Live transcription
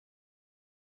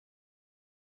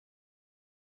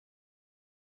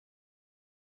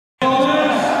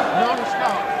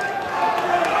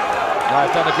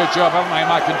done a good job, haven't they,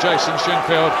 Mike and Jason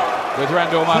Shinfield, with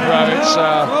Rendall Munroe. It's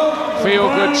a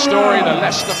feel-good story. The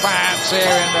Leicester fans here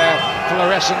in their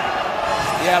fluorescent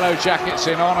yellow jackets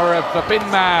in honour of the bin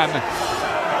man.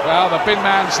 Well, the bin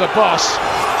man's the boss.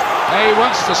 He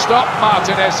wants to stop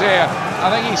Martinez here.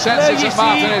 I think he senses that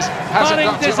Martinez hasn't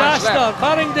got too much left.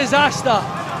 Barring disaster,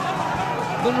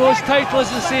 Munroe's title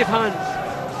is in safe hands.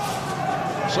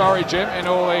 Sorry, Jim, in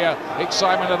all the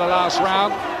excitement of the last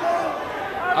round.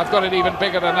 I've got it even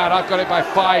bigger than that. I've got it by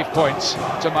 5 points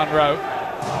to Munroe.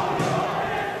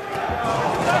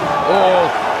 Oh,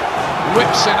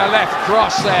 whips in a left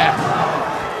cross there.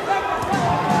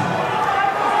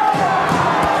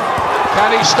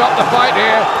 Can he stop the fight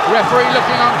here? Referee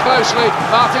looking on closely.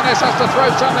 Martinez has to throw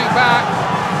something back.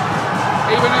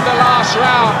 Even in the last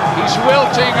round, he's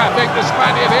wilting, I think, the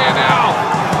Spaniard here now.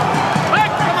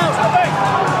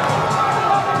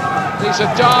 These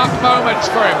are dark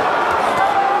moments for him.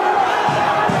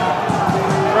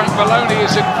 Frank Maloney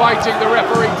is inviting the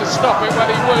referee to stop it when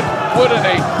he wouldn't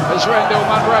he, as Rendall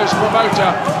Munroe's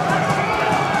promoter.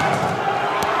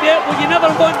 Yeah, well, you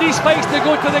never want these fights to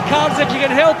go to the cards if you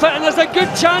can help it, and there's a good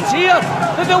chance here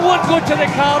that they won't go to the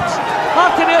cards.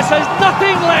 Martinez has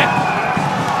nothing left.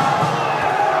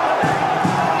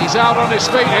 He's out on his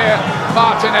feet here,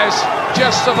 Martinez,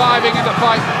 just surviving in the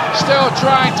fight, still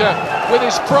trying to, with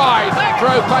his pride,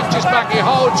 throw punches back. He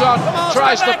holds on,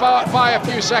 tries to buy a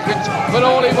few seconds, but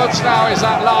all he wants now is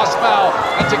that last bell,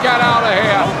 and to get out of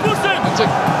here, and to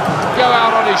go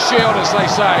out on his shield, as they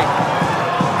say.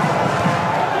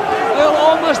 Well,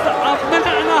 almost a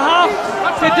minute and a half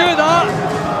to do that,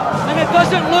 and it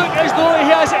doesn't look as though he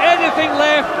has anything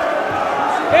left.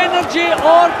 Energy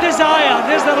or desire.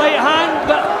 There's the right hand,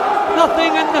 but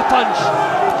nothing in the punch.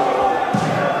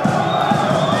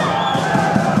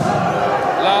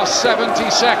 Last 70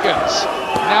 seconds.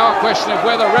 Now a question of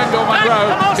whether Rendall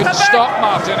Munroe can stop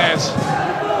Martinez.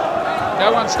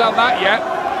 No one's done that yet.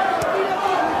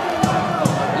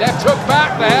 Left hook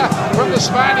back there from the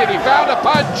Spaniard. He found a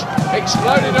punch,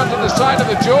 exploded onto the side of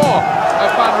the jaw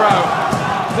of Munroe.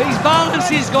 But his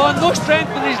balance is gone, no strength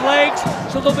in his legs,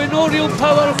 so there'll be no real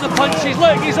power in the punches.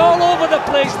 Look, he's all over the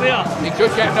place there. He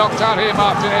could get knocked out here,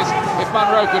 Martinez, if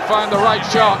Munroe could find the right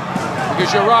shot.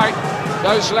 Because you're right,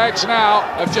 those legs now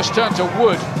have just turned to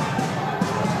wood.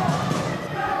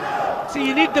 So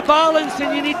you need the balance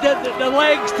and you need the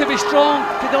legs to be strong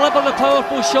to deliver the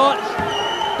powerful shots.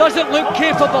 Doesn't look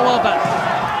capable of it.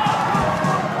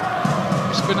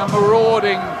 It's been a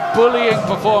marauding, bullying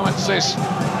performance this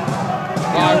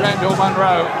by Rendall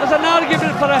Munroe. There's an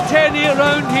argument for a 10-8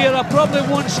 round here. I probably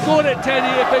won't score at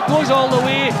 10-8 if it goes all the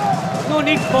way. No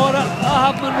need for it.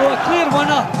 I have Munroe a clear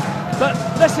winner, but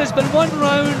this has been one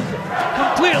round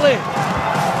completely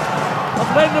of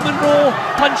Rendall Munroe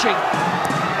punching.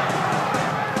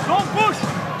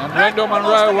 And Rendall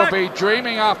Munroe will be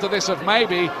dreaming after this of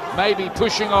maybe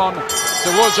pushing on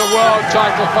towards a world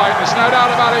title fight. There's no doubt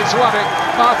about it, he's won it.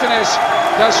 Martinez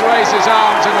does raise his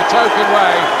arms in a token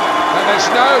way, and there's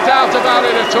no doubt about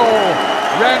it at all.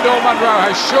 Rendall Munroe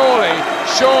has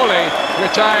surely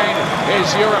retained his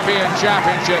European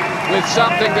Championship with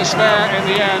something to spare in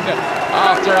the end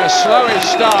after a slowish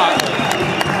start.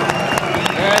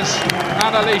 There's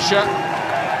Annalisa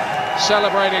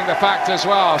celebrating the fact as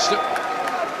well.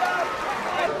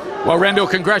 Well, Rendall,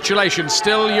 congratulations,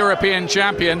 still European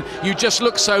champion. You just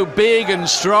look so big and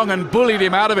strong and bullied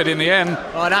him out of it in the end.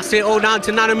 Oh, that's it, all down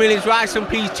to Nana Millie's rice and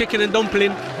peas, chicken and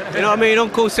dumpling. You know what I mean?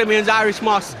 Uncle Simeon's Irish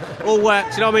moss, all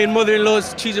works. You know what I mean?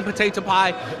 Mother-in-law's cheese and potato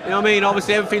pie. You know what I mean?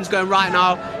 Obviously, everything's going right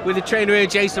now with the trainer here,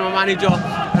 Jason, my manager,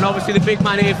 and obviously the big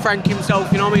man here, Frank himself.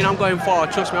 You know what I mean? I'm going far.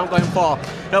 Trust me, I'm going far.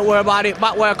 Don't worry about it.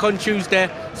 Back work on Tuesday,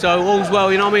 so all's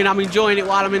well. You know what I mean? I'm enjoying it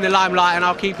while I'm in the limelight, and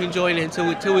I'll keep enjoying it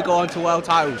until we go on to world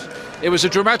titles. It was a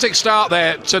dramatic start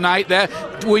there tonight.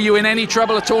 Were you in any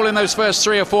trouble at all in those first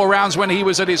 3 or 4 rounds when he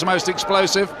was at his most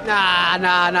explosive? Nah.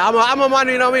 I'm a man,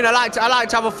 you know what I mean? I like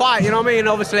to have a fight, you know what I mean?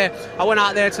 Obviously, I went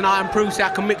out there tonight and proved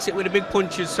that I can mix it with the big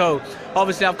punches. So,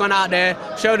 obviously, I've gone out there,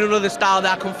 showed another style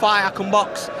that I can fight, I can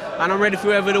box, and I'm ready for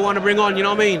whoever they want to bring on, you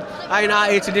know what I mean? I ain't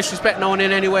out here to disrespect no one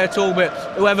in any way at all, but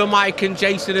whoever Mike and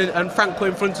Jason and Frank put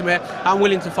in front of me, I'm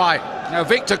willing to fight. Now,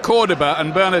 Victor Cordoba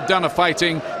and Bernard Dunn are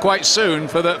fighting quite soon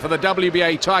for the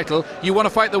WBA title. You want to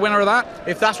fight the winner of that?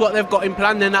 If that's what they've got in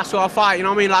plan, then that's what I'll fight. You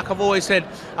know what I mean? Like I've always said,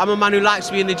 I'm a man who likes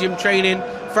to be in the gym training,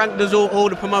 Frank does all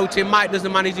the promoting, Mike does the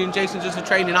managing, Jason does the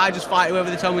training. I just fight whoever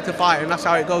they tell me to fight, and that's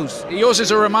how it goes. Yours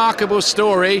is a remarkable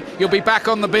story. You'll be back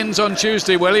on the bins on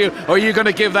Tuesday, will you? Or are you going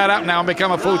to give that up now and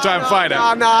become a full-time fighter?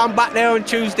 No, I'm back there on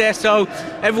Tuesday, so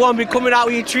everyone be coming out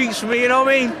with your treats for me, you know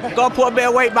what I mean? Got to put a bit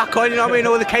of weight back on, you know what I mean?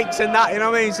 All the cakes and that, you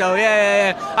know what I mean? So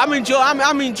yeah. I'm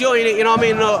enjoying it, you know what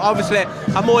I mean? Obviously,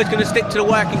 I'm always going to stick to the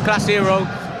working class hero.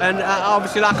 And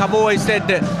obviously, like I've always said,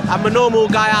 that I'm a normal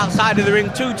guy outside of the ring,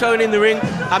 two-tone in the ring.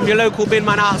 I'm your local bin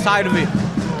man outside of it.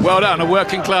 Well done, a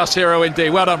working class hero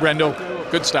indeed. Well done, Rendall.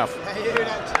 Good stuff.